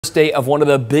Day of one of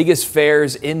the biggest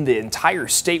fairs in the entire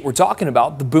state. We're talking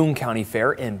about the Boone County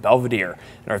Fair in Belvidere.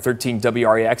 And our 13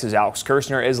 WREX's Alex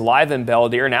Kirshner is live in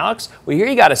Belvidere. And Alex, we hear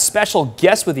you got a special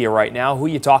guest with you right now. Who are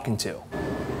you talking to?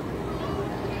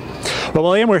 Well,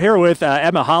 William, we're here with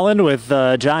Mulholland with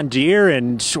John Deere,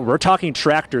 and we're talking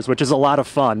tractors, which is a lot of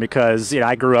fun because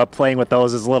I grew up playing with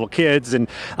those as little kids, and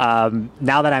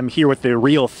now that I'm here with the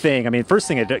real thing, I mean, first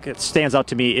thing that stands out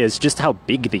to me is just how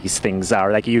big these things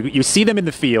are. Like you see them in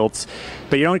the fields,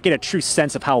 but you don't get a true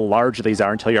sense of how large these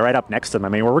are until you're right up next to them. I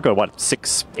mean, we're going, what,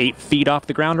 6-8 feet off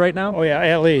the ground right now? Oh yeah,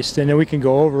 at least, and then we can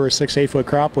go over a 6-8 foot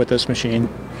crop with this machine.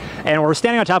 And we're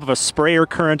standing on top of a sprayer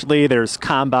currently. There's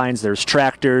combines, there's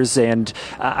tractors, and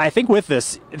I think with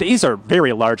this, these are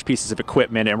very large pieces of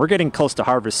equipment, and we're getting close to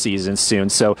harvest season soon.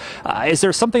 So is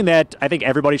there something that I think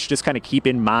everybody should just kind of keep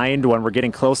in mind when we're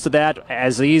getting close to that?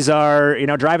 As these are,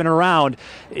 driving around,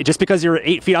 just because you're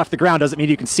 8 feet off the ground doesn't mean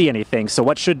you can see anything. So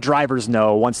what should drivers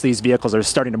know once these vehicles are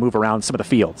starting to move around some of the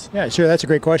fields? Yeah, sure, that's a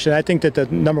great question. I think that the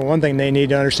number one thing they need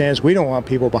to understand is we don't want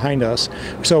people behind us.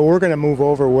 So we're going to move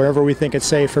over wherever we think it's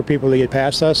safe for people to get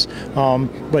past us.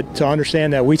 But to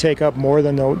understand that we take up more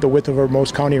than the width of our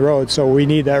most county roads, so we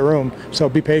need that room. So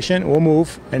be patient, we'll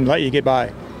move and let you get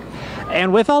by.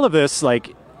 And with all of this,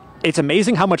 it's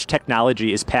amazing how much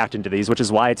technology is packed into these, which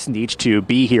is why it's neat to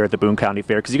be here at the Boone County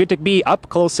Fair, because you get to be up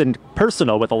close and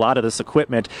personal with a lot of this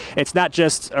equipment. It's not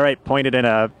just, all right, pointed in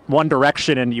one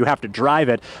direction and you have to drive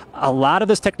it. A lot of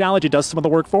this technology does some of the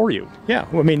work for you. Yeah,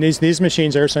 well, I mean, these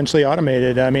machines are essentially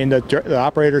automated. I mean, the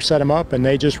operators set them up and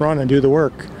they just run and do the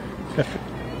work.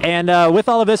 And with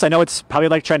all of this, I know it's probably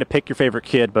like trying to pick your favorite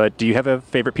kid, but do you have a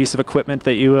favorite piece of equipment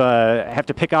that you have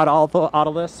to pick out out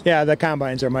of this? Yeah, the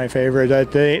combines are my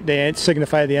favorite. They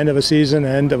signify the end of a season,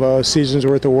 end of a season's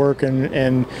worth of work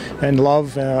and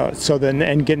love.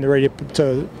 And getting ready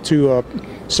to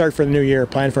start for the new year,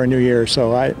 plan for a new year.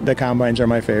 So the combines are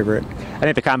my favorite. I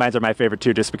think the combines are my favorite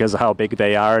too, just because of how big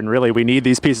they are. And really, we need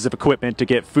these pieces of equipment to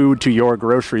get food to your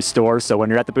grocery store. So when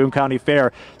you're at the Boone County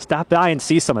Fair, stop by and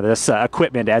see some of this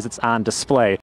equipment as it's on display.